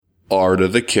Art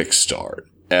of the Kickstart,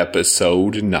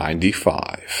 episode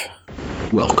 95.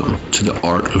 Welcome to the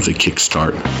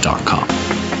artofthekickstart.com,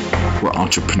 where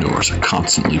entrepreneurs are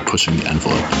constantly pushing the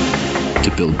envelope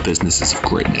to build businesses of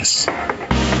greatness.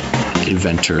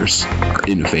 Inventors are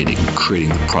innovating and creating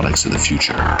the products of the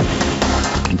future,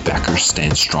 and backers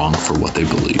stand strong for what they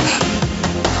believe.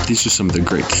 These are some of the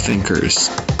great thinkers,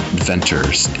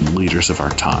 inventors, and leaders of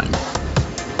our time.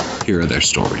 Here are their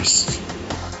stories.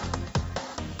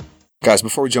 Guys,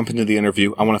 before we jump into the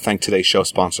interview, I want to thank today's show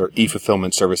sponsor,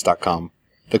 eFulfillmentService.com,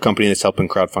 the company that's helping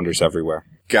crowdfunders everywhere.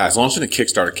 Guys, launching a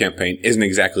Kickstarter campaign isn't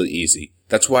exactly easy.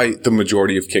 That's why the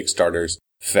majority of Kickstarters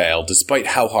fail, despite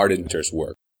how hard inventors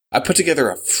work. I put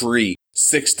together a free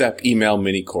 6-step email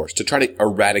mini course to try to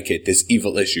eradicate this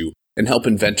evil issue and help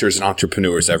inventors and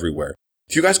entrepreneurs everywhere.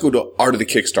 If you guys go to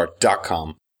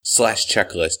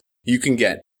artofthekickstart.com/checklist, you can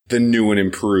get the new and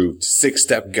improved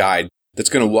 6-step guide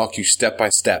that's going to walk you step by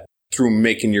step through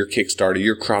making your Kickstarter,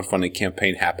 your crowdfunding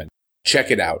campaign happen. Check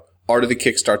it out,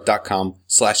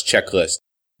 artofthekickstart.com/checklist,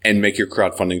 and make your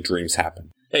crowdfunding dreams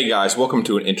happen. Hey guys, welcome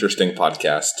to an interesting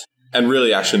podcast. And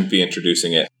really, I shouldn't be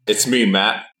introducing it. It's me,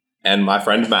 Matt, and my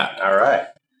friend Matt. All right.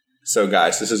 So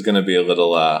guys, this is going to be a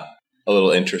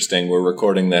little interesting. We're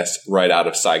recording this right out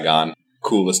of Saigon.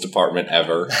 Coolest apartment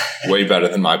ever. Way better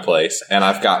than my place. And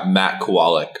I've got Matt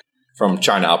Kowalik from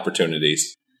China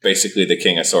Opportunities. Basically the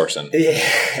king of sourcing.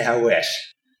 Yeah, I wish.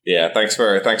 Yeah, thanks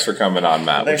for coming on,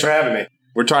 Matt. Thanks for having me.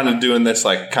 We're trying to doing this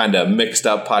like kind of mixed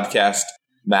up podcast.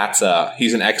 Matt's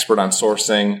he's an expert on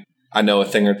sourcing. I know a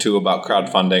thing or two about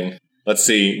crowdfunding. Let's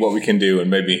see what we can do,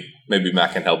 and maybe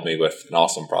Matt can help me with an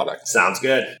awesome product. Sounds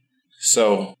good.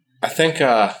 So I think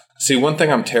one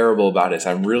thing I'm terrible about is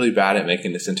I'm really bad at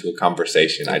making this into a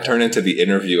conversation. I turn into the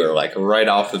interviewer like right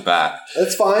off the bat.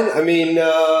 That's fine. I mean,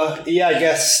 I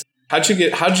guess. How'd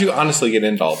you honestly get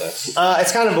into all this?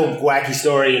 It's kind of a wacky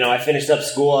story. You know, I finished up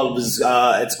school. I was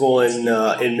at school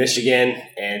in Michigan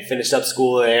and finished up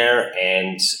school there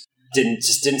and didn't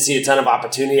see a ton of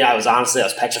opportunity. I was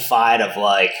petrified of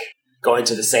like going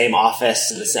to the same office.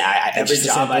 Every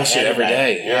job I had every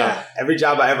day. Yeah. Every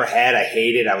job I ever had, I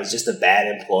hated. I was just a bad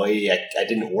employee. I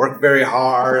didn't work very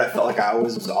hard. I felt like I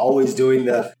was always doing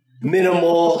the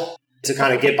minimal to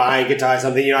kind of get by and get to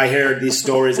something. You know, I hear these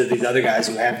stories of these other guys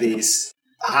who have these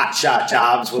hotshot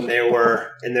jobs when they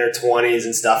were in their 20s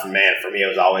and stuff. And man, for me, it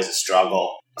was always a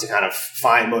struggle to kind of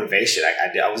find motivation.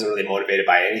 I wasn't really motivated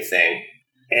by anything.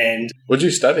 And what'd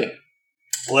you study?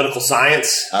 Political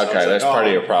science. Okay, that's part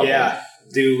of your problem. Yeah,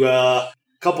 do a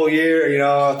couple years. You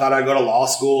know, I thought I'd go to law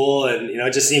school, and you know,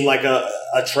 it just seemed like a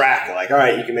track. Like, all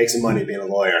right, you can make some money being a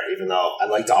lawyer, even though I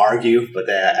like to argue. But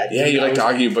you like to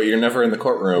argue, but you're never in the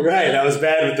courtroom. Right. I was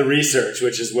bad with the research,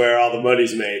 which is where all the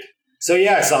money's made. So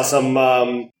yeah, I saw some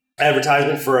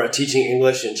advertisement for a teaching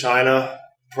English in China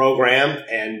program,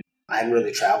 and I hadn't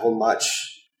really traveled much,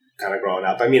 kind of growing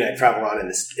up. I mean, I traveled around in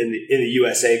the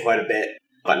USA quite a bit,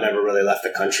 but never really left the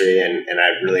country, and I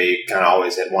really kind of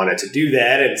always had wanted to do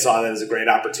that and saw that as a great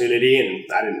opportunity, and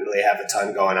I didn't really have a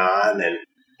ton going on, and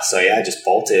so yeah, I just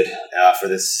bolted for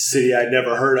this city I'd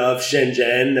never heard of,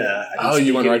 Shenzhen.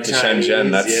 You went right to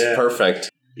Shenzhen. That's perfect.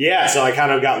 Yeah, so I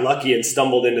kind of got lucky and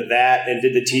stumbled into that and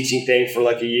did the teaching thing for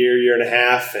like a year and a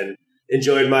half, and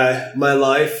enjoyed my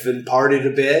life and partied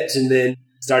a bit, and then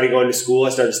started going to school. I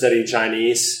started studying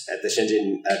Chinese at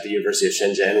the University of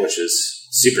Shenzhen, which was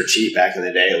super cheap back in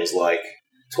the day. It was like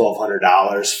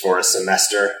 $1,200 for a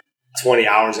semester, 20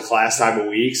 hours of class time a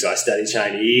week. So I studied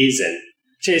Chinese and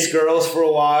chased girls for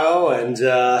a while, and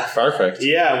perfect.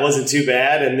 Yeah, it wasn't too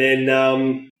bad. And then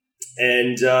a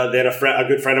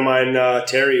good friend of mine,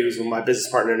 Terry, who's my business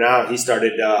partner now, he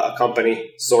started a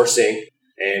company sourcing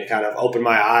and kind of opened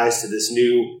my eyes to this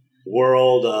new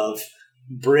world of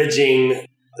bridging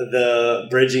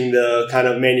the kind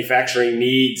of manufacturing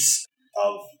needs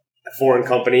of foreign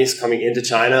companies coming into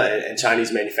China and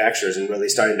Chinese manufacturers, and really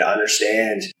starting to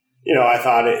understand. You know, I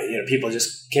thought people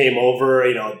just came over,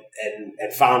 and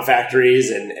found factories,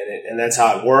 and that's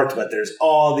how it worked. But there's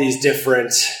all these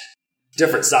different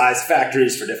size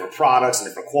factories for different products and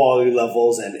different quality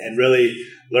levels, and really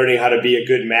learning how to be a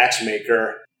good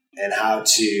matchmaker and how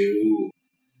to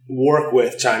work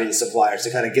with Chinese suppliers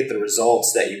to kind of get the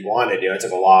results that you wanted. You know, it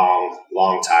took a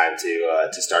long time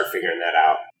to start figuring that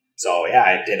out. So yeah,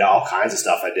 I did all kinds of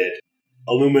stuff. I did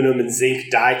aluminum and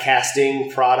zinc die casting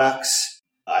products.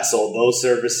 I sold those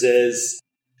services.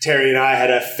 Terry and I had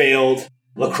a failed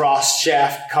lacrosse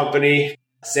shaft company,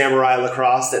 Samurai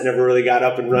Lacrosse, that never really got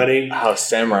up and running. Oh,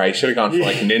 Samurai. You should have gone for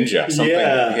like Ninja. Something.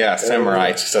 Yeah, Samurai.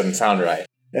 It just doesn't sound right.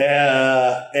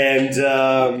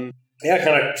 yeah,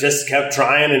 kind of just kept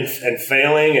trying and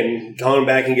failing and going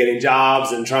back and getting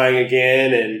jobs and trying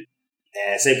again. And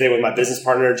same thing with my business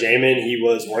partner, Jamin. He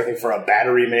was working for a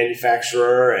battery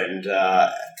manufacturer and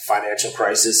financial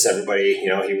crisis. Everybody,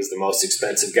 he was the most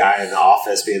expensive guy in the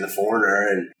office, being the foreigner.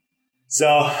 And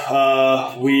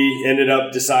so we ended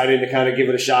up deciding to kind of give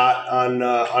it a shot on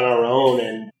our own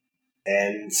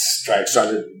and try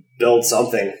to build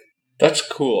something. That's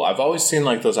cool. I've always seen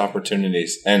like those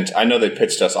opportunities. And I know they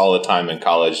pitched us all the time in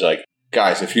college. Like,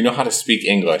 guys, if you know how to speak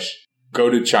English, go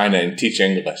to China and teach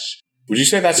English. Would you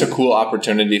say that's a cool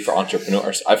opportunity for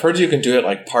entrepreneurs? I've heard you can do it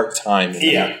like part-time.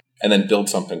 And then build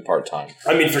something part-time.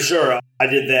 I mean, for sure. I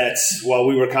did that while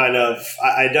we were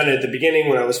I'd done it at the beginning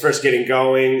when I was first getting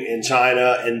going in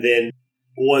China. And then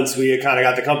once we had kind of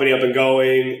got the company up and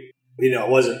going, it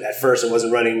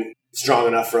wasn't running strong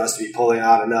enough for us to be pulling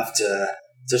out enough to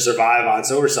survive on.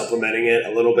 So we're supplementing it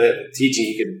a little bit. Teaching,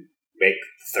 you could make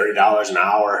 $30 an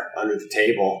hour under the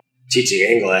table teaching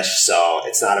English. So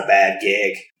it's not a bad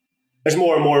gig. There's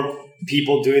more and more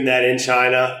people doing that in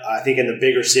China. I think in the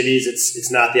bigger cities,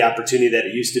 it's not the opportunity that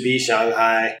it used to be.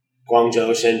 Shanghai, Guangzhou,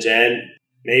 Shenzhen,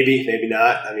 maybe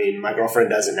not. I mean, my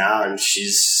girlfriend does it now and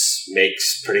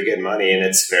makes pretty good money and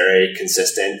it's very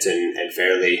consistent and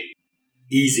fairly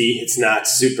easy. It's not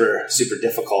super, super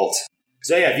difficult.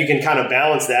 So yeah, if you can kind of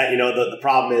balance that, the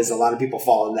problem is a lot of people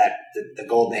fall in that the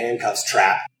golden handcuffs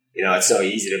trap. It's so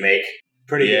easy to make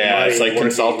pretty good money. It's like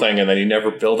consulting and then you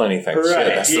never build anything.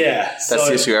 Right. That's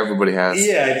the issue everybody has.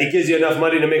 Yeah, it gives you enough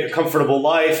money to make a comfortable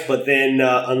life, but then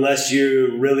unless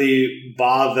you're really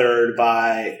bothered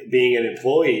by being an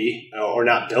employee or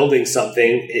not building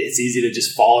something, it's easy to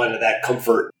just fall into that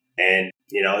comfort and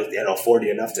it'll afford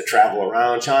you enough to travel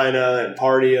around China and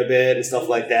party a bit and stuff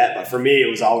like that. But for me, it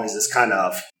was always this kind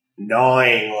of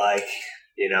gnawing,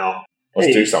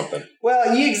 let's do something.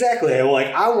 Well, yeah, exactly.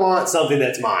 I want something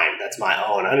that's mine, that's my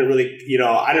own. I didn't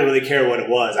really care what it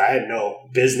was. I had no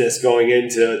business going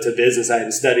into business. I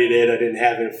hadn't studied it. I didn't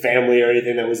have a family or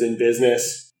anything that was in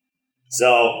business.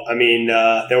 So, I mean,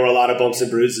 there were a lot of bumps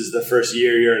and bruises the first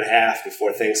year and a half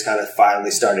before things kind of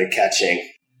finally started catching.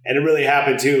 And it really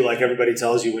happened too, like everybody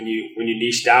tells you when you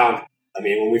niche down. I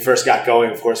mean, when we first got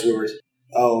going, of course, we were,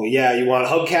 oh yeah, you want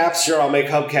hubcaps? Sure, I'll make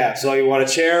hubcaps. Oh, you want a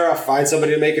chair? I'll find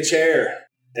somebody to make a chair.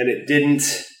 And it didn't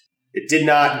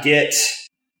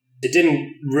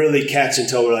really catch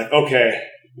until we're like, okay,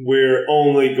 we're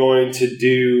only going to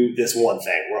do this one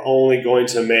thing. We're only going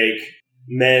to make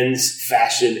men's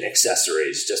fashion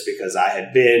accessories just because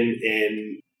I'd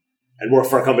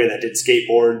worked for a company that did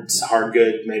skateboards, hard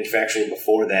good manufacturing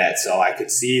before that. So I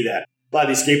could see that a lot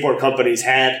of these skateboard companies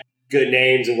had good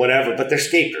names and whatever, but they're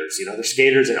skaters, they're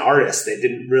skaters and artists. They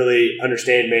didn't really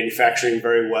understand manufacturing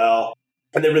very well.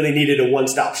 And they really needed a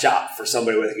one-stop shop for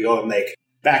somebody where they could go and make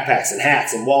backpacks and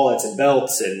hats and wallets and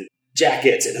belts and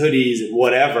jackets and hoodies and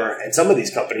whatever. And some of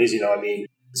these companies,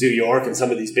 Zoo York and some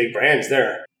of these big brands,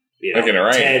 they're,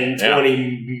 $10,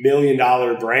 $20 million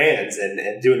brands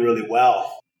and doing really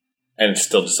well. And it's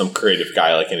still just some creative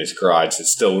guy like in his garage that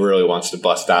still really wants to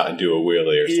bust out and do a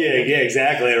wheelie or something. Yeah,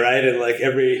 exactly, right? And like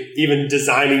even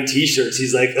designing T-shirts,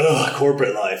 he's like, ugh,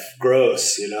 corporate life,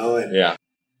 gross, And yeah.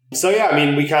 So yeah, I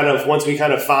mean, once we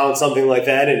kind of found something like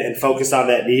that and focused on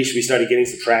that niche, we started getting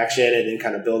some traction and then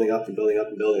kind of building up.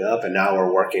 And now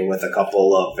we're working with a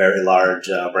couple of very large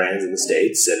brands in the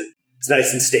States, and it's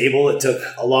nice and stable. It took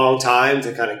a long time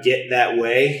to kind of get that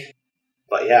way,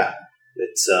 but yeah,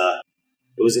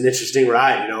 it was an interesting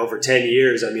ride, over 10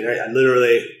 years. I mean, I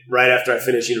literally, right after I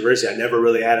finished university, I never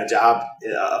really had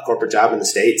a corporate job in the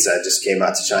States. I just came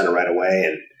out to China right away.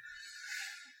 And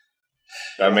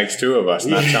that makes two of us,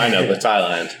 not China, but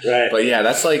Thailand. Right. But yeah,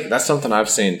 that's something I've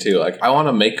seen too. Like, I want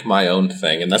to make my own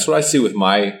thing. And that's what I see with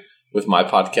my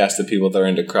podcast, the people that are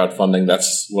into crowdfunding.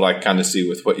 That's what I kind of see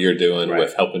with what you're doing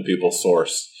with helping people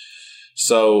source.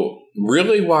 So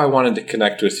really why I wanted to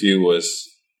connect with you was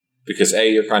because A,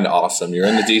 you're kind of awesome. You're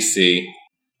in the DC.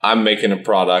 I'm making a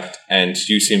product, and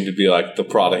you seem to be like the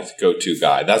product go-to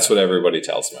guy. That's what everybody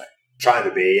tells me. Trying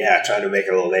to make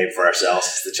a little name for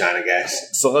ourselves, the China guys.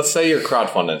 So let's say you're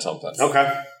crowdfunding something.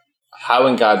 Okay. How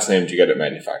in God's name do you get it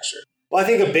manufactured? Well, I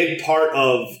think a big part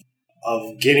of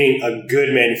getting a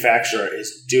good manufacturer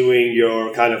is doing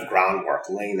your kind of groundwork,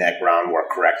 laying that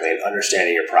groundwork correctly and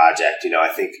understanding your project. I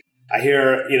think I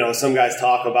hear, some guys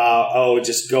talk about,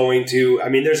 just going to, I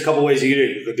mean, there's a couple ways you can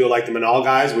do it. You could do it like the Manal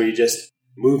guys where you just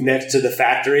move next to the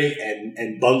factory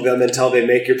and bug them until they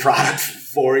make your product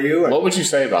for you. What would you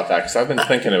say about that? Because I've been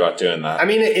thinking about doing that. I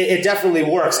mean, it definitely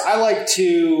works. I like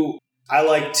I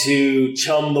like to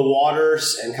chum the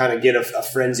waters and kind of get a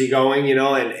frenzy going,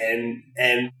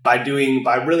 and by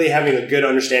really having a good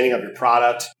understanding of your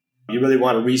product, you really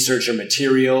want to research your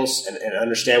materials and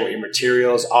understand what your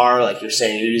materials are. Like you're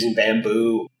saying, you're using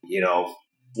bamboo,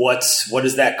 what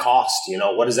does that cost?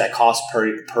 What does that cost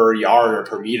per yard or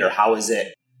per meter? How is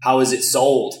it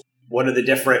sold? What are the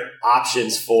different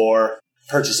options for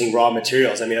purchasing raw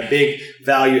materials? I mean, a big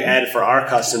value add for our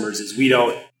customers is we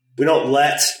don't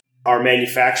let our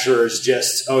manufacturers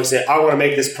just always say, I want to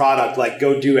make this product, like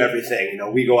go do everything.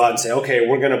 We go out and say, okay,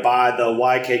 we're going to buy the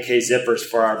YKK zippers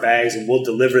for our bags and we'll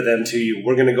deliver them to you.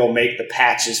 We're going to go make the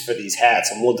patches for these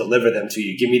hats and we'll deliver them to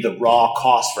you. Give me the raw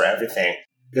cost for everything.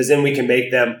 Because then we can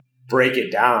make them break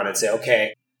it down and say,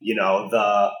 okay,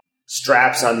 the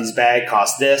straps on these bags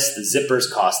cost this, the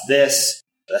zippers cost this,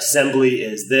 the assembly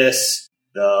is this,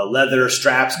 the leather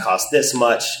straps cost this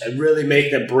much, and really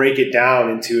make them break it down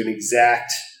into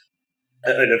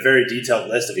a very detailed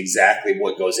list of exactly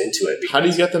what goes into it. How do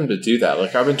you get them to do that?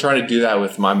 Like I've been trying to do that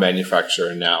with my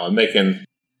manufacturer now. I'm making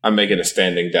a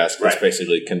standing desk, which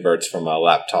basically converts from a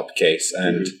laptop case.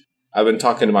 And I've been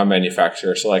talking to my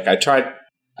manufacturer. So like I try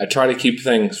to keep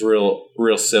things real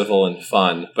civil and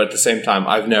fun, but at the same time,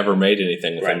 I've never made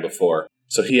anything with him before.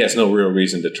 So he has no real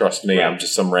reason to trust me. I'm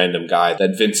just some random guy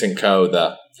that Vincent Coe,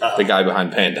 the guy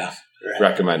behind Panda,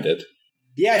 recommended.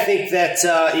 Yeah, I think that,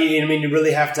 you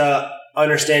really have to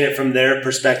understand it from their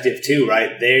perspective too,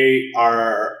 right?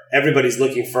 Everybody's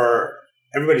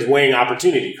weighing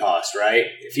opportunity cost, right?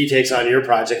 If he takes on your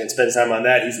project and spends time on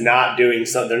that, they're not doing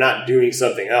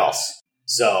something else.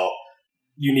 So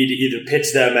you need to either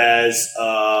pitch them as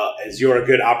you're a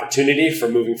good opportunity for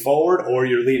moving forward, or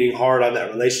you're leaning hard on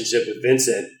that relationship with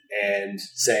Vincent and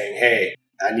saying, hey,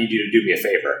 I need you to do me a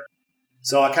favor.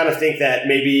 So I kind of think that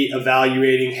maybe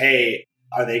evaluating, hey,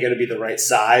 are they going to be the right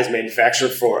size manufacturer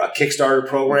for a Kickstarter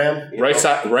program?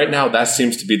 Right now, that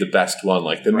seems to be the best one.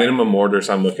 Like the minimum orders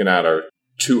I'm looking at are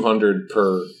 200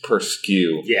 per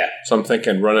SKU. Yeah. So I'm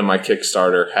thinking running my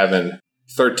Kickstarter, having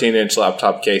 13-inch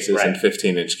laptop cases and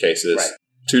 15-inch cases. Right.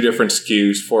 2 different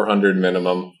SKUs, 400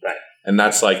 minimum. Right. And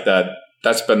that's like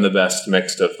that's been the best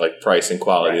mix of like price and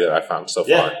quality that I found so far.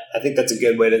 Yeah, I think that's a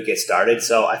good way to get started.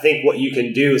 So I think what you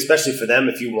can do, especially for them,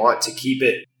 if you want to keep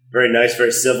it very nice,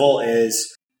 very civil,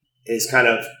 is kind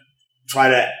of try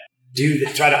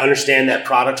to understand that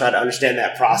product, try to understand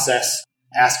that process,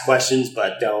 ask questions,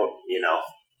 but don't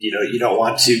you don't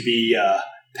want to be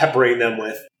peppering them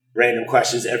with random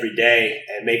questions every day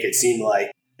and make it seem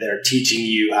like they're teaching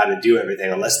you how to do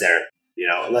everything unless they're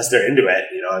into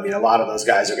it. A lot of those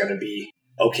guys are going to be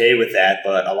okay with that,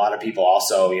 but a lot of people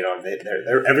also,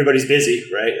 they're everybody's busy,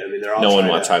 right? I mean, they're all no one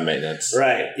wants high maintenance,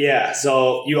 right? Yeah.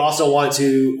 So you also want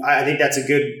to. I think that's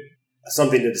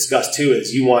something to discuss too.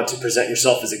 Is you want to present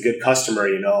yourself as a good customer.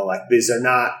 Like these are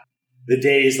not the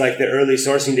days like the early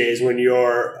sourcing days when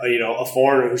you're a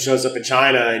foreigner who shows up in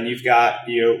China and you've got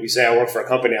you say I work for a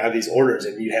company, I have these orders,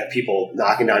 and you have people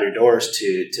knocking down your doors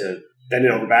to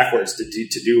bending over backwards to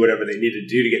do whatever they need to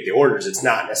do to get the orders. It's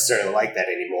not necessarily like that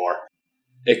anymore.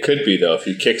 It could be, though, if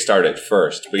you kickstart it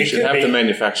first. But you should have the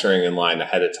manufacturing in line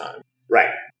ahead of time. Right.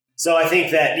 So I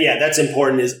think that, that's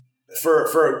important is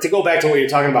to go back to what you're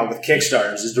talking about with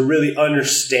Kickstarters is to really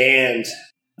understand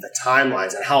the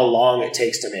timelines and how long it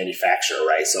takes to manufacture,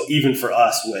 right? So even for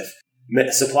us with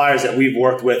suppliers that we've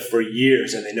worked with for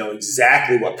years and they know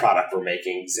exactly what product we're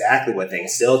making, exactly what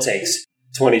things, still takes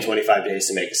 20, 25 days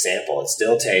to make a sample. It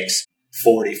still takes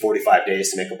 40, 45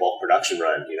 days to make a bulk production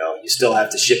run. You still have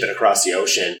to ship it across the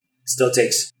ocean. It still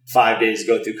takes 5 days to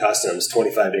go through customs,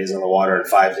 25 days on the water, and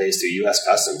 5 days through U.S.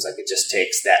 customs. Like it just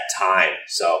takes that time.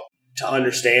 So to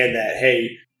understand that,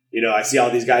 hey, I see all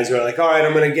these guys who are like, all right,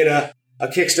 I'm going to get a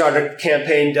Kickstarter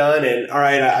campaign done, and all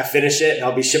right, I finish it, and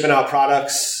I'll be shipping out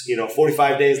products,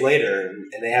 45 days later,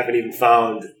 and they haven't even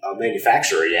found a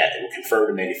manufacturer yet and confirmed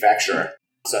a manufacturer.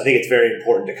 So I think it's very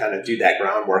important to kind of do that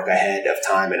groundwork ahead of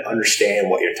time and understand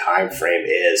what your time frame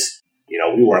is.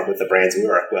 We work with the brands we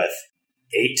work with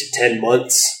 8 to 10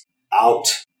 months out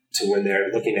to when they're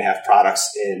looking to have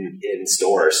products in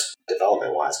stores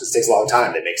development-wise, because it takes a long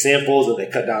time. They make samples, and they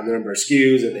cut down the number of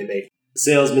SKUs, and they make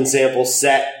salesman samples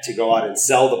set to go out and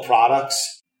sell the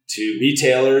products to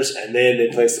retailers, and then they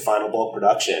place the final bulk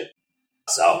production.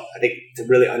 So I think to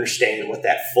really understand what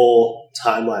that full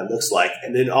timeline looks like,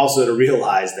 and then also to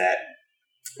realize that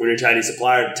when your Chinese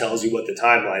supplier tells you what the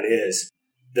timeline is,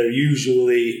 they're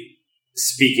usually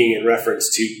speaking in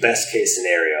reference to best case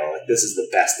scenario. Like this is the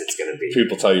best it's going to be.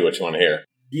 People tell you what you want to hear.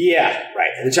 Yeah,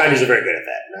 right. And the Chinese are very good at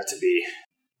that. Not to be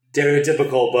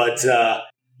stereotypical, but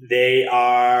they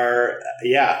are,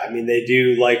 they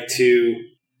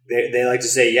they like to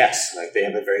say yes. Like they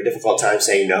have a very difficult time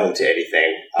saying no to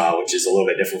anything, which is a little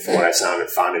bit different from what I've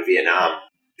found in Vietnam.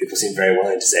 People seem very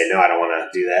willing to say, no, I don't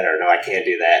want to do that, or no, I can't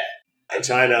do that. In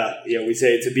China, we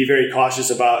say to be very cautious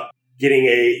about getting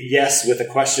a yes with a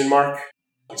question mark,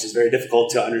 which is very difficult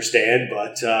to understand.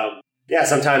 But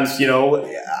sometimes,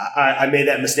 I made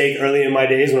that mistake early in my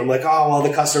days when I'm like, oh, well,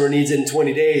 the customer needs it in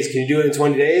 20 days. Can you do it in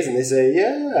 20 days? And they say,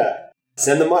 yeah.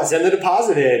 Send the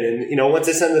deposit in. And, once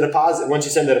you send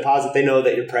the deposit, they know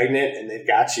that you're pregnant and they've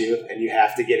got you and you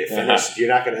have to get it finished. You're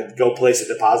not going to go place a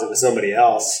deposit with somebody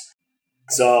else.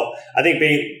 So I think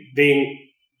being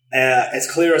as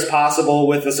clear as possible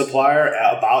with the supplier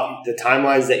about the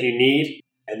timelines that you need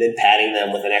and then padding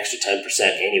them with an extra 10%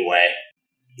 anyway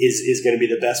is going to be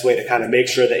the best way to kind of make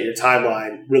sure that your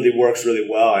timeline really works really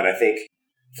well. And I think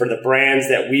for the brands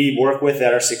that we work with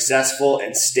that are successful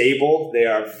and stable, they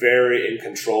are very in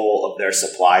control of their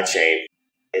supply chain.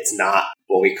 It's not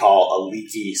what we call a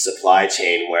leaky supply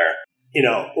chain where,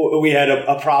 we had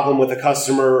a problem with a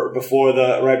customer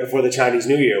right before the Chinese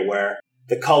New Year where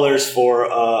the colors for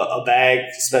a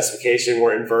bag specification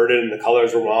were inverted and the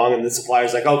colors were wrong. And the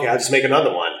supplier's like, okay, I'll just make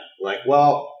another one. I'm like,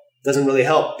 well, it doesn't really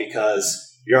help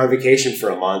because you're on vacation for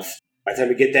a month. By the time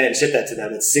we get that and ship that to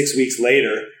them, it's 6 weeks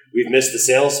later. We've missed the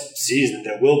sales season.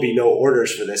 There will be no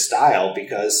orders for this style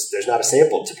because there's not a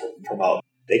sample to promote.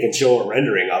 They can show a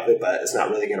rendering of it, but it's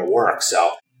not really going to work.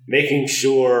 So making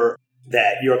sure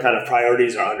that your kind of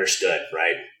priorities are understood,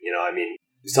 right? You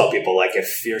tell people like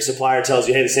if your supplier tells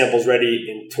you, hey, the sample's ready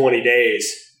in 20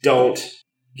 days, don't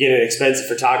get an expensive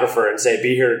photographer and say,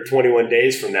 be here 21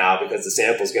 days from now because the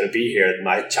sample's going to be here.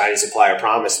 My Chinese supplier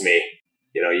promised me.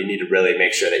 You need to really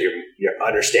make sure that you're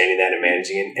understanding that and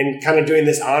managing and kind of doing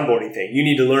this onboarding thing. You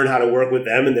need to learn how to work with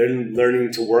them and they're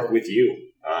learning to work with you.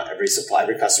 Every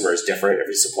customer is different.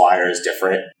 Every supplier is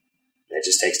different. It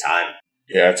just takes time.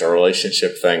 Yeah, it's a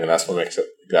relationship thing, and that's what makes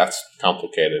that's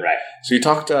complicated. Right. So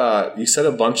you said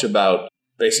a bunch about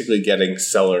basically getting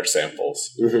seller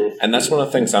samples. Mm-hmm. And that's one of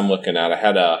the things I'm looking at. I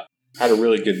had a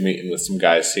really good meeting with some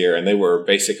guys here, and they were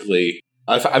basically,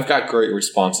 I've got great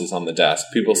responses on the desk.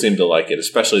 People seem to like it,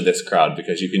 especially this crowd,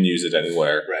 because you can use it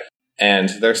anywhere. Right. And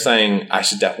they're saying, I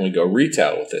should definitely go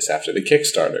retail with this after the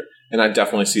Kickstarter. And I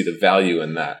definitely see the value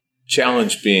in that.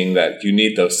 Challenge being that you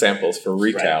need those samples for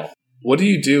retail. Right. What do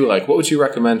you do? Like, what would you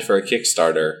recommend for a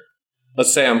Kickstarter?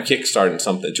 Let's say I'm kickstarting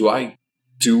something. Do I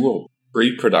do a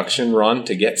pre-production run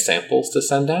to get samples to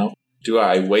send out? Do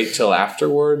I wait till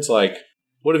afterwards? Like,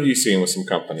 what have you seen with some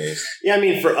companies? Yeah,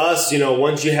 for us,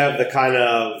 once you have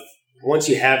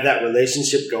that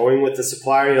relationship going with the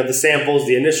supplier, the samples,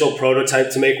 the initial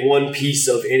prototype to make one piece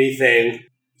of anything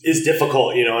is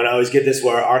difficult, and I always get this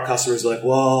where our customers are like,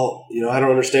 well, I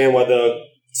don't understand why the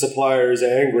supplier is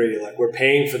angry. Like, we're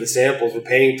paying for the samples. We're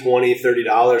paying $20,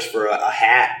 $30 for a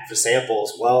hat for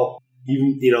samples. Well,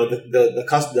 even,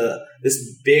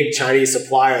 this big Chinese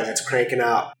supplier that's cranking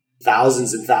out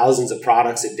thousands and thousands of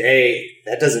products a day,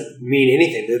 that doesn't mean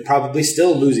anything. They're probably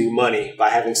still losing money by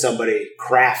having somebody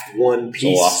craft one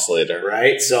piece. A loss later.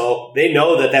 Right? So they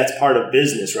know that that's part of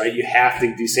business, right? You have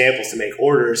to do samples to make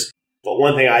orders. But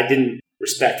one thing I didn't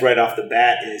respect right off the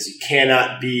bat is you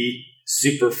cannot be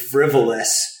super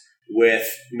frivolous with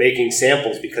making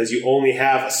samples because you only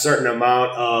have a certain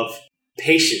amount of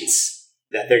patience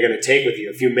that they're going to take with you.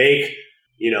 If you make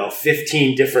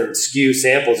 15 different SKU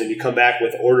samples and you come back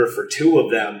with order for 2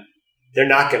 of them, they're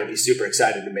not going to be super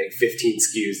excited to make 15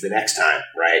 SKUs the next time,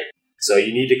 right? So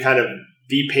you need to kind of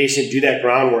be patient, do that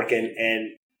groundwork, and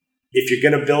if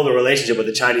you're going to build a relationship with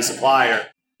a Chinese supplier,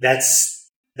 that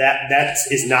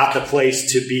is not the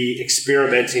place to be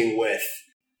experimenting with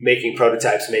making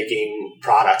prototypes, making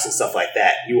products and stuff like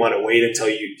that. You want to wait until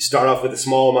you start off with a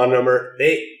small amount of number.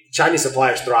 Chinese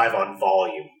suppliers thrive on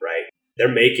volume, right? They're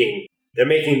making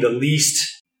the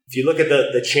least. If you look at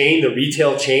the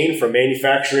retail chain from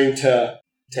manufacturing to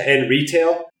end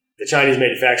retail, the Chinese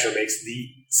manufacturer makes the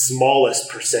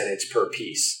smallest percentage per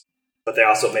piece, but they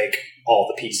also make all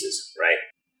the pieces, right?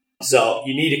 So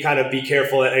you need to kind of be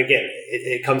careful. And again,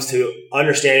 it comes to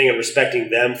understanding and respecting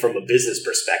them from a business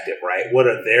perspective, right? What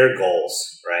are their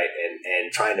goals, right?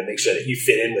 And trying to make sure that you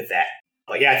fit in with that.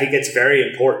 But yeah, I think it's very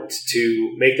important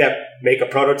to make a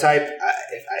prototype.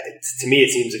 To me,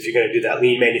 it seems if you're going to do that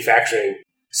lean manufacturing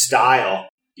style,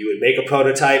 you would make a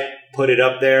prototype, put it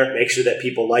up there, make sure that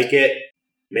people like it,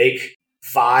 make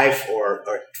 5 or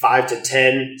 5 to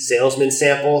 10 salesman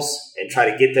samples and try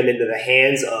to get them into the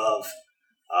hands of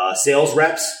sales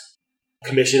reps,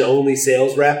 commission-only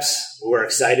sales reps who are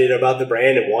excited about the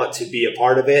brand and want to be a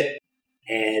part of it.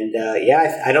 And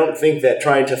I don't think that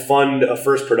trying to fund a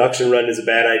first production run is a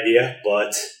bad idea,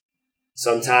 but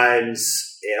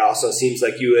sometimes it also seems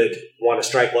like you would want to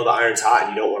strike while the iron's hot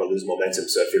and you don't want to lose momentum.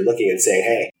 So if you're looking and saying,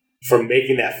 hey, from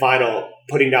making that final,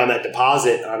 putting down that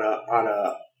deposit on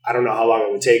a, I don't know how long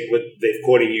it would take, what they've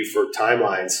quoting you for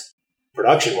timelines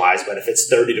production wise, but if it's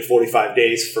 30 to 45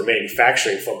 days for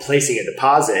manufacturing from placing a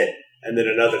deposit and then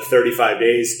another 35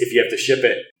 days if you have to ship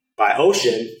it by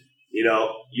ocean,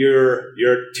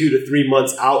 you're 2 to 3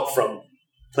 months out from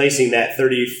placing that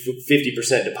 30,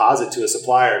 50% deposit to a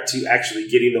supplier to actually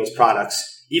getting those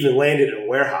products even landed in a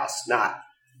warehouse, not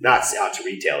out to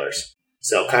retailers.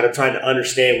 So kind of trying to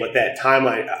understand what that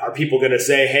timeline, are people going to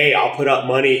say, hey, I'll put up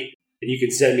money and you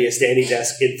can send me a standing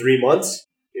desk in 3 months?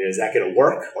 Is that going to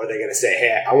work? Or are they going to say,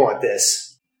 hey, I want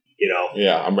this,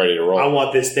 Yeah, I'm ready to roll. I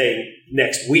want this thing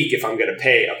next week if I'm going to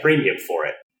pay a premium for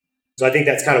it. So I think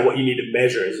that's kind of what you need to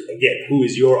measure is, again, who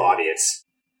is your audience?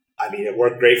 I mean, it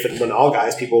worked great for the Manal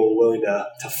guys. People were willing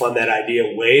to fund that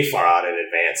idea way far out in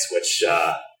advance, which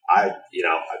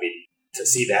to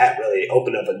see that really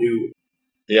open up a new,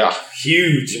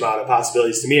 huge amount of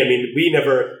possibilities to me. I mean, we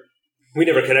never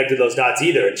connected those dots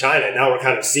either in China. Now we're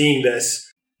kind of seeing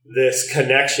this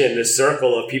connection, this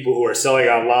circle of people who are selling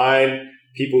online,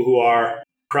 people who are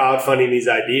crowdfunding these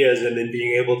ideas, and then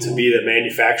being able to be the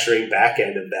manufacturing back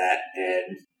end of that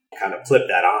and kind of flip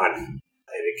that on. And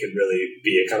it can really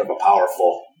be a kind of a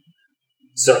powerful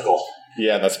circle.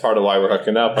 Yeah, that's part of why we're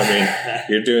hooking up. I mean,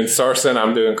 you're doing sourcing,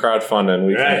 I'm doing crowdfunding.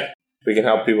 We can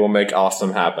help people make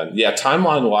awesome happen. Yeah,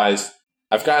 timeline-wise,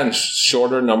 I've gotten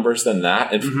shorter numbers than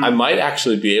that. And I might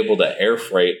actually be able to air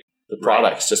freight the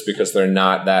products just because they're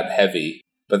not that heavy.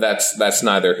 But that's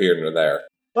neither here nor there.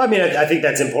 Well, I mean, I think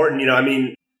that's important.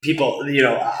 People,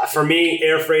 for me,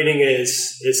 air freighting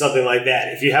is something like that.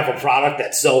 If you have a product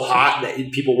that's so hot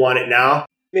that people want it now,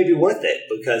 it may be worth it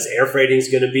because air freighting is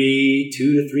going to be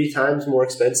 2 to 3 times more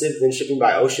expensive than shipping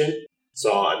by ocean.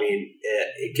 So, I mean,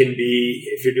 it can be,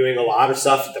 if you're doing a lot of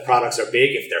stuff, if the products are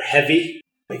big, if they're heavy,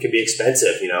 it can be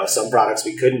expensive. Some products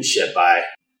we couldn't ship by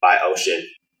ocean.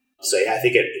 So, yeah, I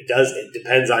think it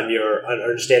depends on your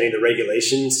understanding the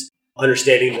regulations,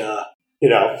 understanding the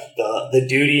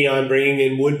duty on bringing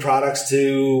in wood products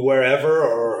to wherever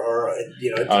or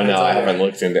I haven't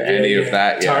looked into any of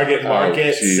that yet. Target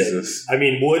markets. Oh, Jesus.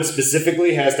 Wood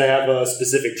specifically has to have a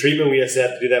specific treatment. We have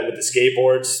to do that with the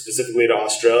skateboards, specifically to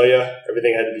Australia.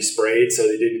 Everything had to be sprayed so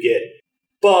they didn't get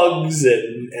bugs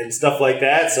and stuff like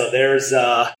that. So there's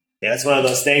it's one of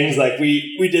those things. Like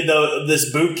we did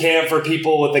this boot camp for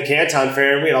people with the Canton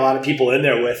Fair, and we had a lot of people in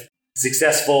there with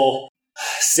successful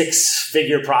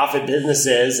 6-figure profit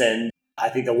businesses, and I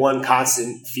think the one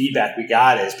constant feedback we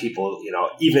got is people,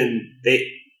 even they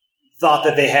thought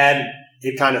that they had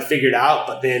it kind of figured out,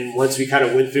 but then once we kind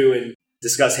of went through and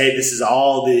discussed, hey, this is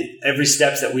all the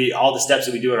steps that we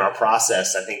do in our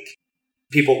process, I think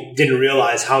people didn't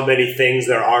realize how many things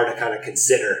there are to kind of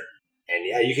consider. And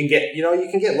yeah, you can get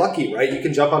lucky, right? You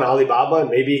can jump on Alibaba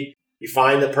and maybe you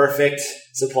find the perfect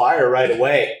supplier right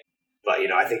away. But,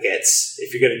 I think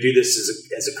if you're going to do this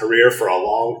as a career for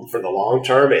the long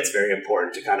term, it's very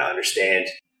important to kind of understand,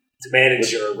 to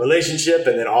manage your relationship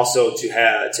and then also to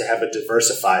have a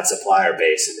diversified supplier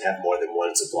base and have more than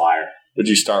one supplier. Would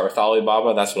you start with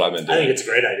Alibaba? That's what I've been doing. I think it's a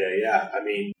great idea, yeah. I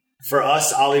mean, for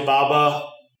us, Alibaba,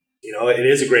 it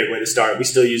is a great way to start. We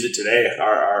still use it today.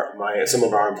 Some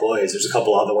of our employees, there's a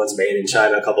couple other ones made in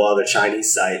China, a couple other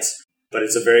Chinese sites, but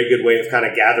it's a very good way of kind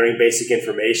of gathering basic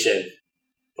information.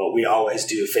 But we always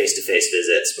do face-to-face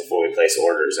visits before we place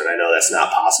orders. And I know that's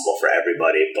not possible for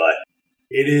everybody, but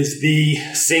it is the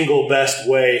single best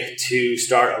way to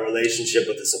start a relationship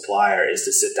with a supplier is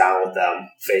to sit down with them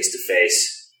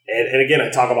face-to-face. And again, I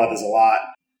talk about this a lot,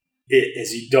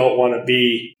 is you don't want to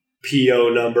be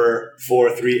PO number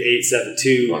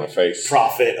 43872,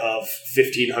 profit of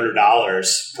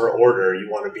 $1,500 per order. You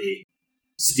want to be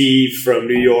Steve from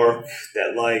New York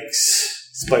that likes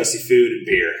spicy food and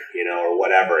beer, or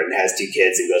whatever, and has 2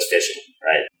 kids and goes fishing,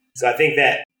 right? So I think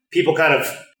that people kind of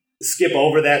skip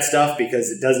over that stuff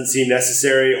because it doesn't seem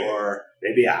necessary, or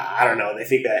maybe, I don't know, they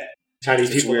think that Chinese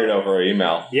people weird over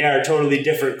email. Yeah, are totally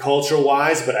different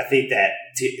culture-wise, but I think that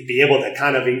to be able to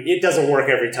kind of, it doesn't work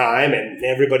every time, and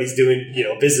everybody's doing,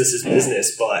 business is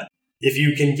business, but if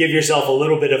you can give yourself a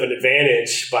little bit of an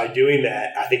advantage by doing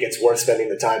that, I think it's worth spending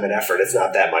the time and effort. It's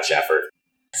not that much effort.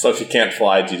 So if you can't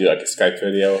fly, do you do like a Skype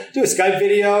video? Do a Skype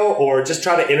video or just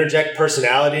try to interject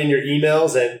personality in your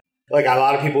emails. And like a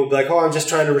lot of people would be like, oh, I'm just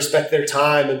trying to respect their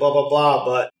time and blah, blah, blah.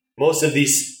 But most of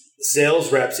these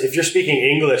sales reps, if you're speaking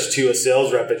English to a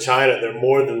sales rep in China, they're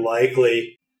more than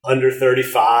likely under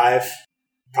 35,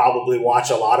 probably watch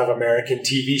a lot of American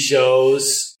TV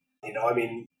shows.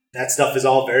 that stuff is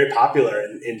all very popular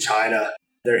in China.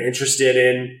 They're interested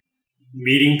in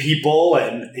meeting people.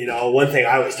 And, one thing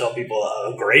I always tell people,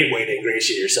 a great way to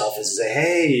ingratiate yourself is to say,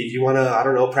 hey, you want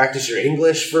to, practice your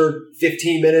English for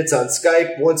 15 minutes on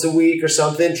Skype once a week or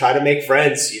something? Try to make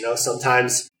friends.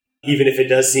 Sometimes, even if it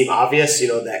does seem obvious,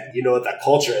 that what that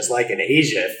culture is like in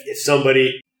Asia. If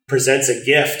somebody presents a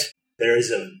gift, there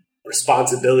is a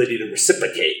responsibility to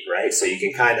reciprocate, right? So you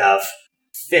can kind of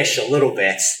fish a little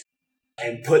bit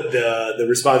and put the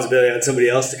responsibility on somebody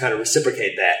else to kind of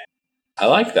reciprocate that. I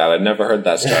like that. I've never heard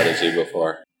that strategy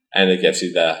before. And it gets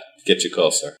you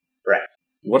closer. Right.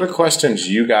 What are questions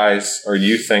you guys or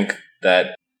you think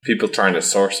that people trying to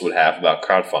source would have about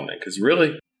crowdfunding? Because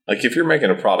really, if you're making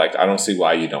a product, I don't see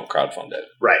why you don't crowdfund it.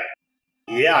 Right.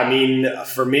 Yeah,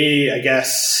 for me, I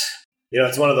guess,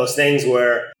 it's one of those things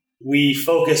where we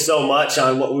focus so much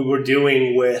on what we were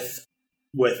doing with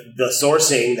the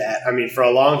sourcing that, for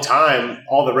a long time,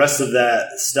 all the rest of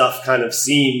that stuff kind of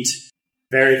seemed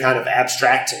very kind of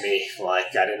abstract to me.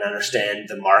 Like, I didn't understand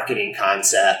the marketing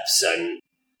concepts and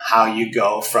how you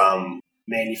go from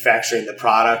manufacturing the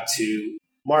product to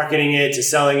marketing it, to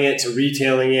selling it, to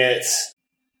retailing it.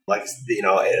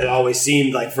 It always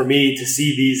seemed like for me to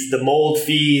see the mold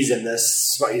fees and the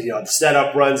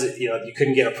setup runs, you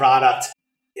couldn't get a product,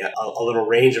 a little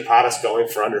range of products going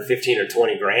for under 15 or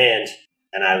 20 grand.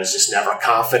 And I was just never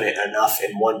confident enough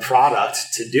in one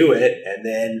product to do it. And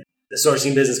then the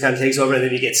sourcing business kind of takes over, and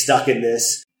then you get stuck in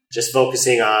this, just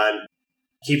focusing on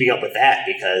keeping up with that,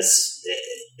 because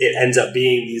it ends up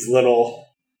being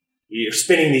you're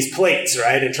spinning these plates,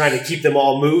 right? And trying to keep them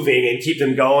all moving and keep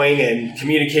them going and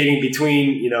communicating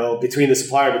between the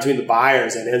supplier, between the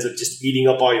buyers, and it ends up just eating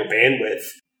up all your bandwidth.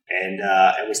 And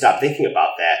we stop thinking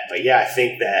about that. But yeah, I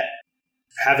think that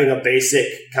having a basic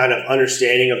kind of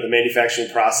understanding of the manufacturing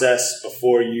process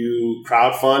before you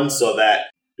crowdfund, so that,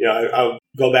 I'll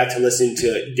go back to listening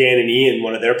to Dan and Ian,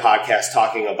 one of their podcasts,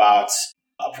 talking about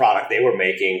a product they were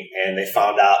making, and they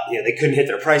found out, they couldn't hit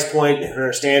their price point, they didn't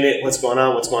understand it, what's going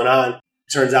on.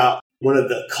 Turns out one of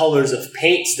the colors of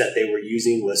paints that they were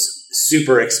using was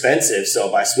super expensive.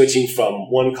 So by switching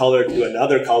from one color to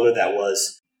another color that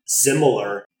was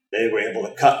similar, they were able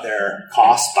to cut their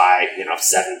costs by,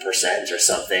 7% or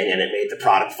something, and it made the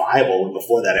product viable when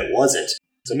before that it wasn't.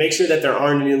 So make sure that there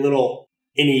aren't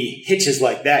any hitches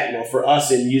like that. For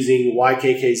us in using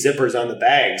YKK zippers on the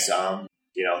bags,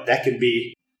 that can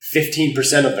be 15%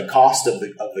 of the cost of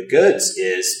the goods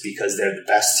is because they're the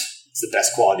best. It's the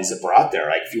best quality zipper out there.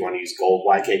 Like if you want to use gold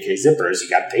YKK zippers, you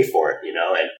got to pay for it,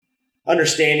 and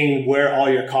understanding where all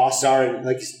your costs are,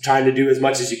 and trying to do as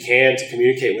much as you can to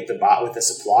communicate with the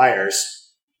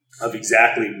suppliers of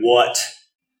exactly what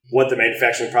the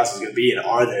manufacturing process is going to be, and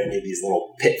are there any of these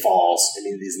little pitfalls,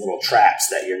 any of these little traps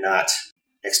that you're not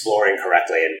exploring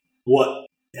correctly,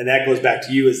 and that goes back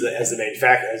to you as the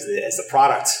manufacturer, as the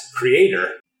product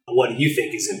creator. What do you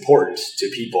think is important to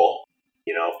people?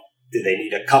 Do they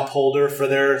need a cup holder for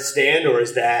their stand, or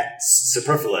is that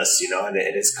superfluous? And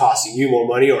it's costing you more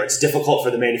money, or it's difficult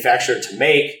for the manufacturer to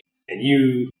make,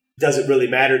 and doesn't really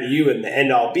matter to you in the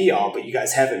end all be all. But you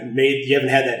guys haven't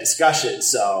had that discussion,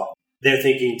 so they're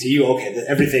thinking to you, okay,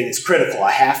 everything is critical.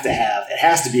 It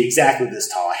has to be exactly this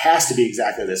tall. It has to be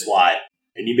exactly this wide.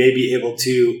 And you may be able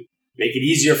to make it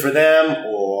easier for them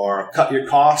or cut your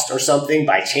cost or something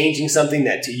by changing something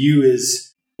that to you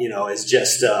is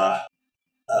just a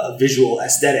visual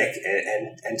aesthetic.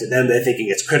 And to them, they're thinking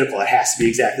it's critical. It has to be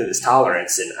exactly this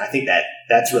tolerance. And I think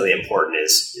that's really important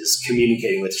is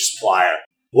communicating with your supplier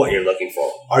what you're looking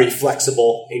for. Are you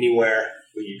flexible anywhere?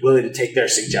 Are you willing to take their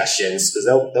suggestions? Because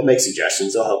they'll make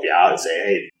suggestions. They'll help you out and say,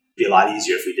 hey, it'd be a lot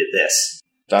easier if we did this.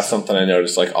 That's something I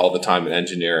notice all the time in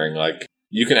engineering.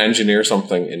 You can engineer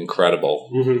something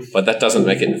incredible, but that doesn't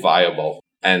make it viable.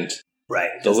 And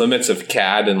the limits of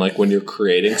CAD and when you're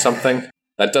creating something,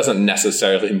 that doesn't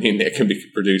necessarily mean it can be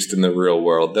produced in the real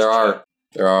world. There are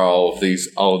all of these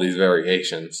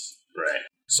variations. Right.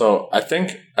 So I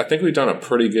think we've done a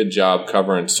pretty good job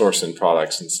covering sourcing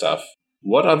products and stuff.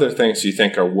 What other things do you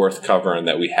think are worth covering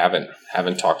that we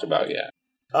haven't talked about yet?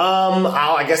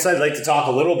 I guess I'd like to talk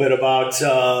a little bit about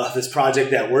this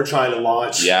project that we're trying to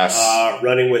launch. Yes.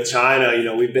 Running with China.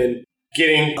 We've been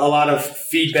getting a lot of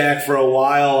feedback for a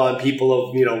while on people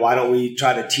of, why don't we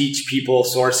try to teach people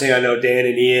sourcing? I know Dan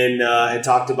and Ian had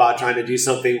talked about trying to do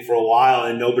something for a while,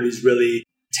 and nobody's really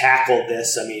tackled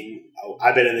this.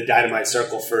 I've been in the dynamite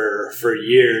circle for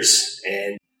years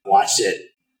and watched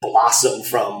it blossom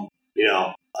from,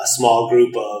 a small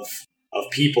group of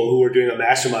people who were doing a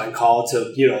mastermind call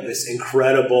to, this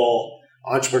incredible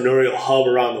entrepreneurial hub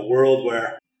around the world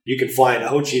where you can fly into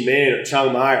Ho Chi Minh or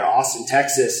Chiang Mai or Austin,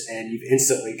 Texas, and you've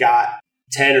instantly got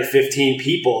 10 or 15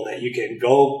 people that you can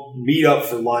go meet up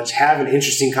for lunch, have an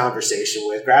interesting conversation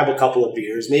with, grab a couple of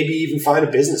beers, maybe even find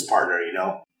a business partner,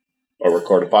 Or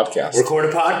record a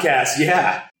podcast.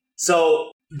 Yeah.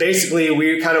 So basically,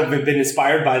 we kind of have been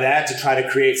inspired by that to try to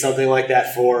create something like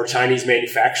that for Chinese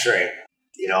manufacturing.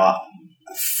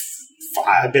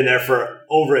 I've been there for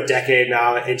over a decade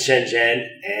now in Shenzhen,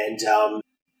 and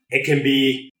it can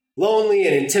be lonely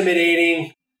and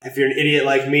intimidating if you're an idiot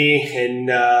like me and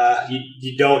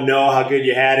you don't know how good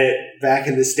you had it back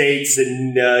in the States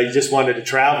and you just wanted to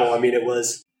travel. I mean, it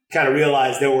was kind of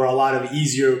realized there were a lot of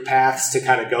easier paths to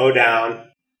kind of go down,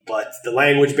 but the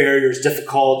language barrier is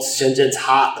difficult. Shenzhen's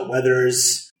hot. The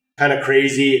weather's kind of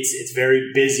crazy. It's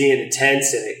very busy and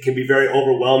intense, and it can be very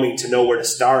overwhelming to know where to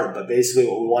start. But basically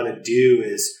what we want to do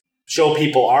is show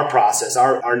people our process,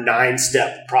 our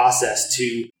 9-step process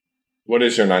to... What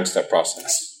is your 9-step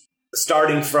process?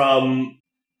 Starting from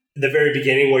the very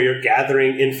beginning where you're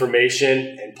gathering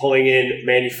information and pulling in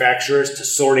manufacturers to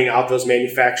sorting out those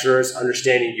manufacturers,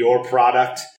 understanding your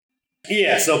product.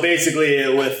 Yeah, so basically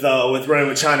with Running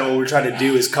with China, what we're trying to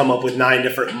do is come up with 9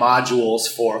 different modules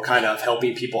for kind of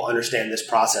helping people understand this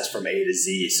process from A to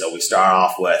Z. So we start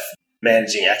off with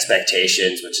managing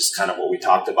expectations, which is kind of what we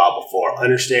talked about before,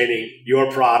 understanding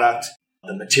your product,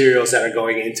 the materials that are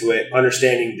going into it,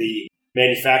 understanding the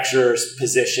manufacturer's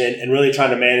position, and really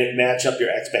trying to match up your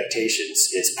expectations.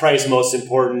 Is price most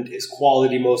important? Is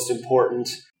quality most important?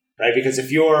 Right? Because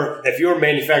if you're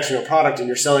manufacturing a product and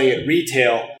you're selling it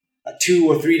retail, a $2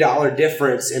 or $3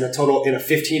 difference in a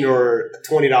 $15 or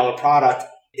 $20 product,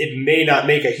 it may not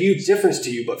make a huge difference to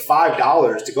you, but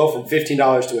 $5 to go from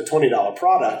 $15 to a $20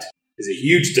 product is a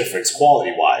huge difference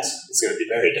quality-wise. It's going to be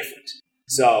very different.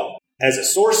 So as a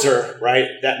sourcer, right,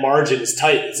 that margin is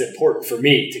tight. It's important for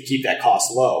me to keep that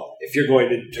cost low. If you're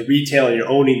going to retail and you're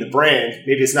owning the brand,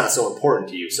 maybe it's not so important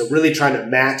to you. So really trying to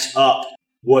match up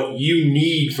what you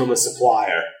need from a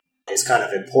supplier is kind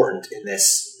of important in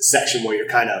this section where you're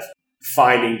kind of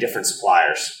finding different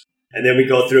suppliers. And then we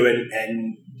go through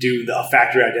and do the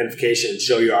factory identification and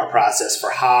show you our process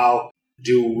for how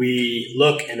do we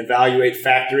look and evaluate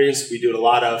factories. We do a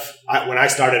lot of, when I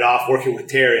started off working with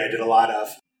Terry, I did a lot of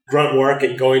grunt work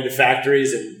and going to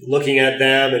factories and looking at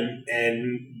them,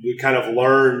 and we kind of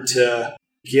learned to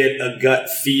get a gut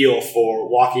feel for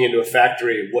walking into a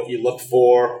factory, what you look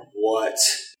for, what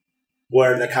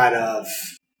are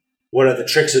the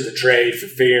tricks of the trade for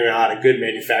figuring out a good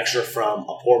manufacturer from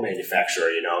a poor manufacturer.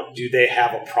 Do they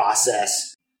have a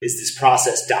process? Is this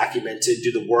process documented?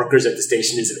 Do the workers at the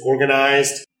station, is it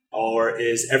organized, or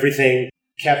is everything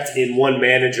kept in one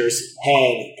manager's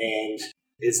head and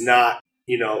is not,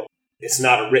 it's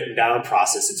not a written down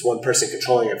process. It's one person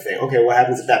controlling everything. Okay, what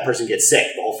happens if that person gets sick?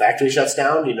 The whole factory shuts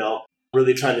down,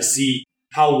 really trying to see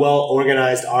how well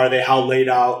organized are they? How laid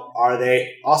out are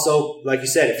they? Also, like you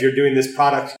said, if you're doing this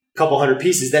product, a couple hundred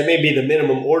pieces, that may be the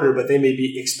minimum order, but they may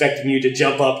be expecting you to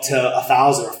jump up to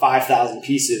 1,000 or 5,000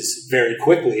 pieces very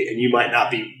quickly, and you might not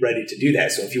be ready to do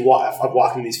that. So if I'm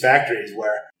walking these factories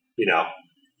where,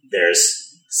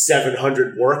 there's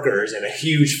 700 workers and a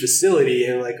huge facility,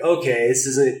 and like, okay, this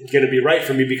isn't going to be right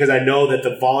for me because I know that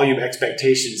the volume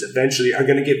expectations eventually are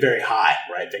going to get very high,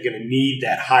 right? They're going to need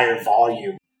that higher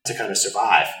volume to kind of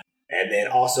survive. And then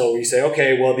also you say,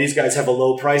 okay, well, these guys have a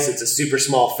low price. It's a super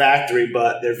small factory,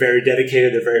 but they're very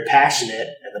dedicated. They're very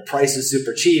passionate, and the price is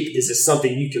super cheap. Is this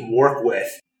something you can work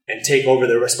with and take over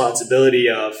the responsibility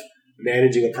of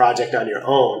managing a project on your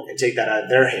own and take that out of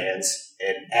their hands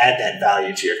and add that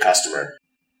value to your customer?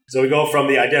 So we go from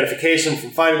the identification, from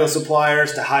finding those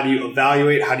suppliers, to how do you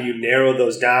evaluate, how do you narrow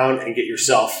those down and get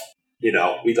yourself,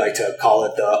 we'd like to call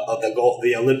it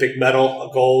the Olympic medal,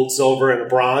 a gold, silver, and a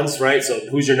bronze, right? So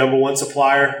who's your number one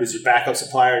supplier? Who's your backup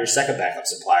supplier and your second backup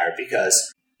supplier?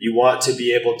 Because you want to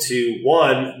be able to,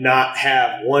 one, not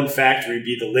have one factory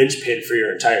be the linchpin for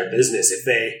your entire business. If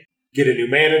they get a new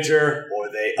manager or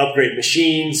they upgrade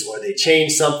machines or they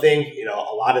change something,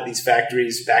 a lot of these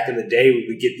factories back in the day, we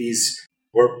would get these,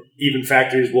 or even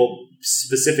factories will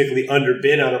specifically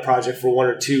underbid on a project for 1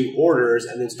 or 2 orders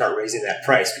and then start raising that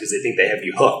price because they think they have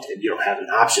you hooked and you don't have an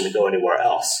option to go anywhere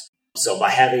else. So by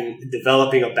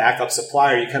developing a backup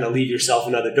supplier, you kind of leave yourself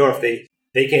another door. If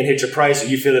they can't hit your price or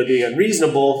you feel they're being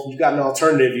unreasonable, you've got an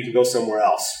alternative. You can go somewhere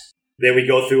else. Then we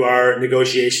go through our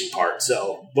negotiation part.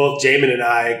 So both Jamin and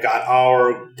I got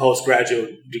our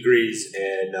postgraduate degrees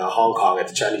in Hong Kong at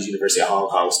the Chinese University of Hong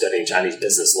Kong studying Chinese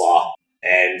business law.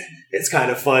 And it's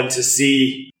kind of fun to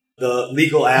see the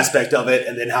legal aspect of it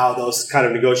and then how those kind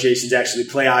of negotiations actually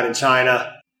play out in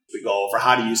China. We go over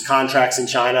how to use contracts in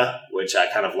China, which I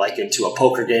kind of liken to a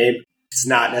poker game. It's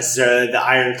not necessarily the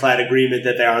ironclad agreement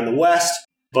that they are in the West,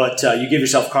 but you give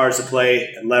yourself cards to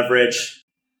play and leverage,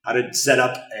 how to set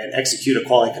up and execute a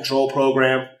quality control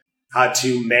program, how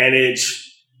to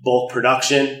manage bulk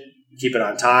production, keep it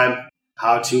on time,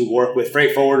 how to work with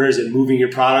freight forwarders and moving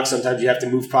your products. Sometimes you have to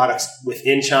move products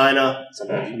within China.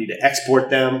 Sometimes you need to export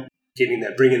them,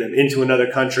 bringing them into another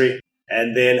country,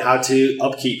 and then how to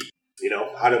upkeep,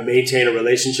 how to maintain a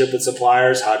relationship with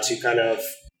suppliers, how to kind of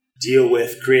deal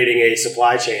with creating a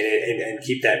supply chain and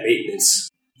keep that maintenance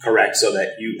correct so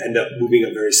that you end up moving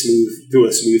through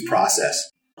a smooth process.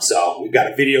 So we've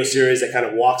got a video series that kind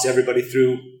of walks everybody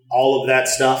through all of that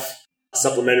stuff,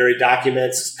 supplementary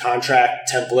documents,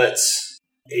 contract templates,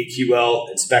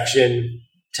 AQL inspection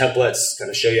templates, kind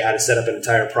of show you how to set up an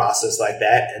entire process like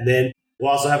that. And then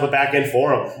we'll also have a back-end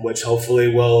forum, which hopefully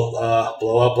will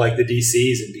blow up like the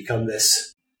DCs and become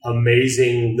this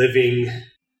amazing living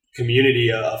community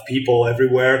of people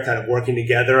everywhere kind of working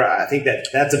together. I think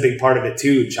that's a big part of it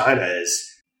too. China is,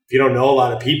 if you don't know a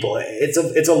lot of people,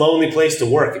 it's a lonely place to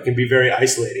work. It can be very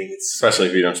isolating. Especially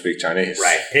if you don't speak Chinese.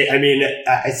 Right. I mean,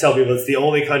 I tell people it's the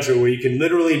only country where you can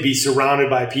literally be surrounded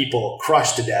by people,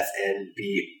 crushed to death, and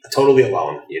be totally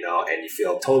alone, and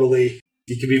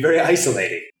you can be very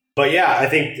isolating. But yeah, I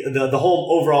think the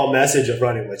whole overall message of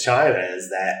running with China is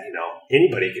that,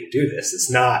 anybody can do this.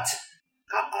 It's not,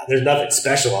 there's nothing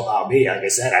special about me. Like I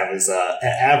said, I was an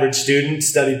average student,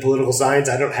 studied political science.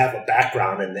 I don't have a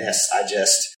background in this. I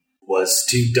just was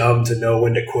too dumb to know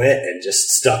when to quit and just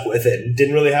stuck with it and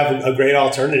didn't really have a great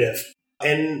alternative.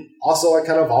 And also I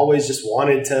kind of always just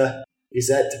wanted to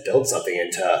build something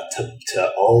and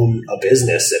to own a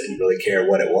business. I didn't really care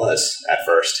what it was at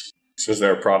first. So is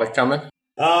there a product coming?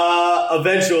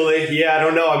 Eventually. Yeah, I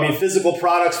don't know. I mean, physical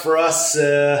products for us,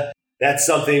 that's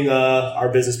something our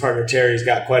business partner Terry's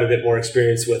got quite a bit more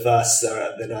experience with us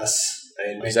than us.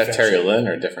 Is that Terry Lynn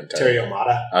or a different Terry? Terry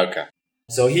Omada. Okay.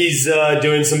 So he's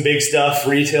doing some big stuff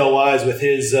retail-wise with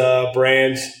his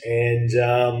brand,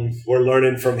 and we're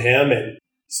learning from him and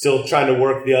still trying to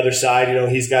work the other side.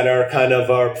 He's got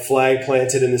our flag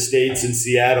planted in the States in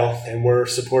Seattle, and we're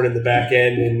supporting the back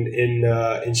end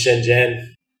in Shenzhen.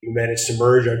 We managed to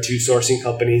merge our two sourcing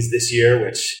companies this year,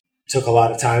 which took a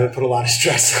lot of time and put a lot of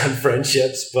stress on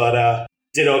friendships, but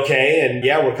did okay. And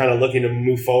yeah, we're kind of looking to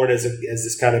move forward as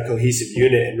this kind of cohesive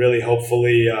unit, and really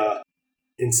hopefully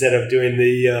instead of doing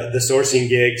the sourcing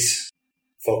gigs,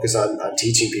 focus on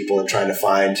teaching people and trying to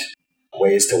find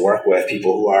ways to work with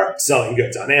people who are selling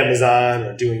goods on Amazon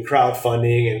or doing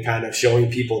crowdfunding, and kind of showing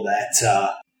people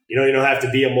that you don't have to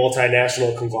be a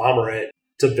multinational conglomerate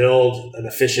to build an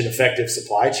efficient, effective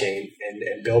supply chain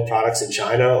and build products in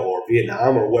China or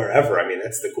Vietnam or wherever. I mean,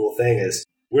 that's the cool thing, is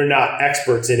we're not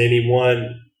experts in any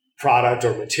one product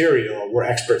or material. We're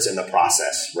experts in the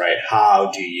process, right? How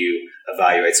do you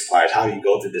evaluate suppliers? How do you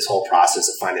go through this whole process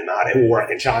of finding out it will work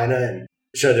in China? And I'm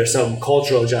sure there's some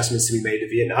cultural adjustments to be made to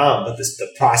Vietnam, but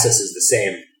the process is the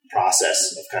same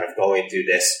process of kind of going through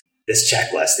this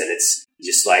checklist. And it's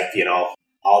just like,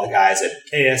 all the guys at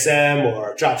ASM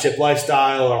or Dropship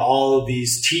Lifestyle or all of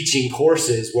these teaching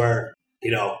courses where,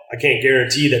 I can't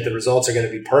guarantee that the results are going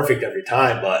to be perfect every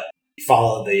time, but you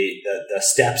follow the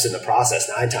steps in the process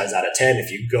 9 times out of 10. If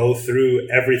you go through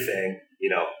everything,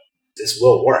 this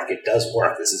will work. It does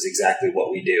work. This is exactly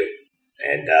what we do.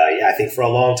 And I think for a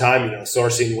long time,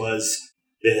 sourcing was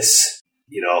this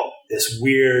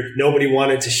weird, nobody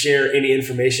wanted to share any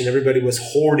information. Everybody was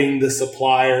hoarding the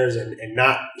suppliers and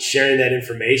not sharing that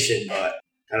information. But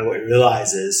kind of what we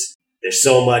realize is there's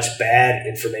so much bad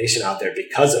information out there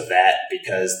because of that,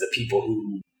 because the people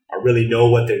who really know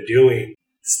what they're doing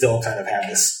still kind of have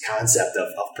this concept of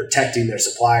protecting their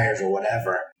suppliers or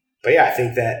whatever. But yeah, I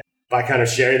think that by kind of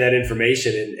sharing that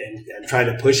information and trying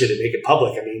to push it and make it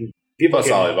public, I mean, people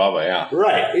plus Alibaba, yeah.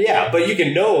 Right, yeah, but you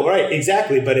can know, right,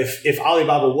 exactly. But if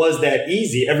Alibaba was that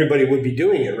easy, everybody would be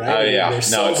doing it, right? Oh, yeah. There's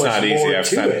no, so it's much not easy. more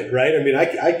to it, right? I mean,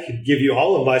 I could give you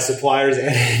all of my suppliers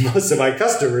and most of my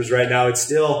customers right now. It's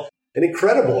still an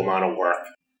incredible amount of work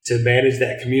to manage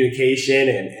that communication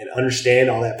and understand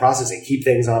all that process and keep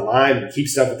things online and keep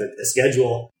stuff with a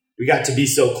schedule. We got to be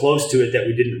so close to it that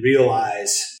we didn't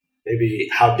realize maybe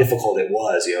how difficult it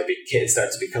was. It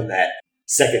starts to become that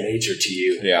second nature to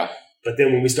you. Yeah. But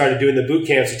then when we started doing the boot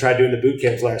camps, we tried doing the boot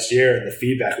camps last year, and the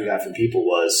feedback we got from people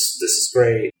was, this is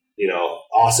great,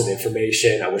 awesome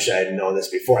information. I wish I had known this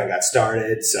before I got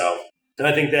started. So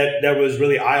I think that was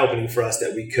really eye-opening for us,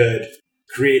 that we could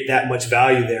create that much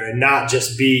value there and not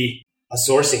just be a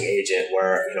sourcing agent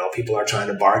where, people are trying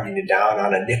to bargain you down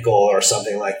on a nickel or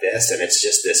something like this. And it's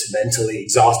just this mentally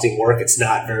exhausting work. It's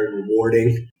not very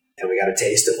rewarding. and we got a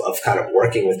taste of kind of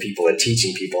working with people and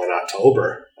teaching people in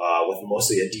October with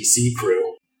mostly a DC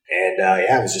crew. And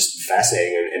it was just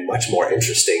fascinating and much more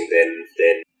interesting than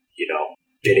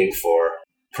bidding for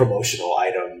promotional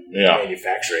item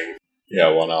manufacturing. Yeah,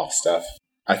 one-off stuff.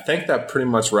 I think that pretty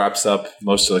much wraps up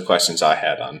most of the questions I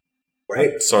had on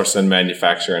sourcing,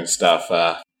 manufacturing stuff.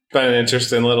 Been an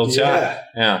interesting little chat.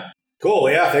 Yeah. Cool.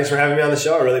 Yeah. Thanks for having me on the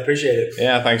show. I really appreciate it.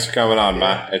 Yeah. Thanks for coming on,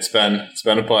 Matt. It's been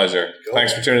a pleasure. Cool.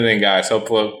 Thanks for tuning in, guys.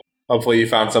 Hopefully you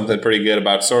found something pretty good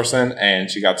about sourcing and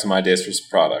you got some ideas for some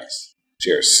products.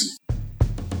 Cheers.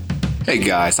 Hey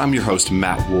guys, I'm your host,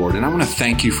 Matt Ward, and I want to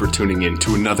thank you for tuning in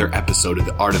to another episode of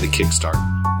The Art of the Kickstart,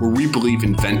 where we believe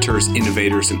inventors,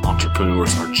 innovators, and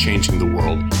entrepreneurs are changing the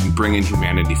world and bringing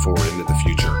humanity forward into the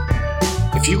future.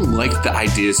 If you liked the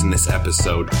ideas in this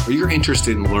episode, or you're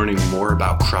interested in learning more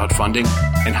about crowdfunding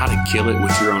and how to kill it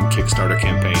with your own Kickstarter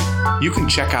campaign, you can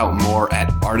check out more at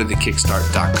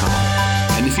artofthekickstart.com.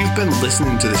 And if you've been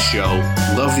listening to the show,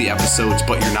 love the episodes,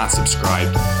 but you're not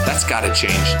subscribed, that's got to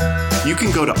change. You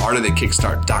can go to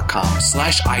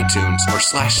artofthekickstart.com/iTunes or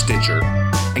 /Stitcher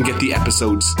and get the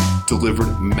episodes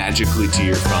delivered magically to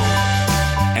your phone.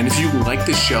 And if you like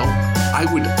the show, I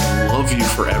would love you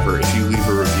forever if you leave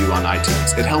a review on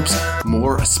iTunes. It helps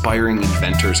more aspiring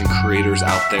inventors and creators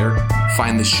out there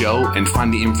find the show and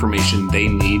find the information they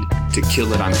need to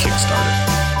kill it on Kickstarter.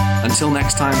 Until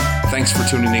next time, thanks for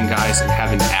tuning in, guys, and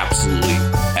have an absolutely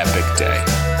epic day.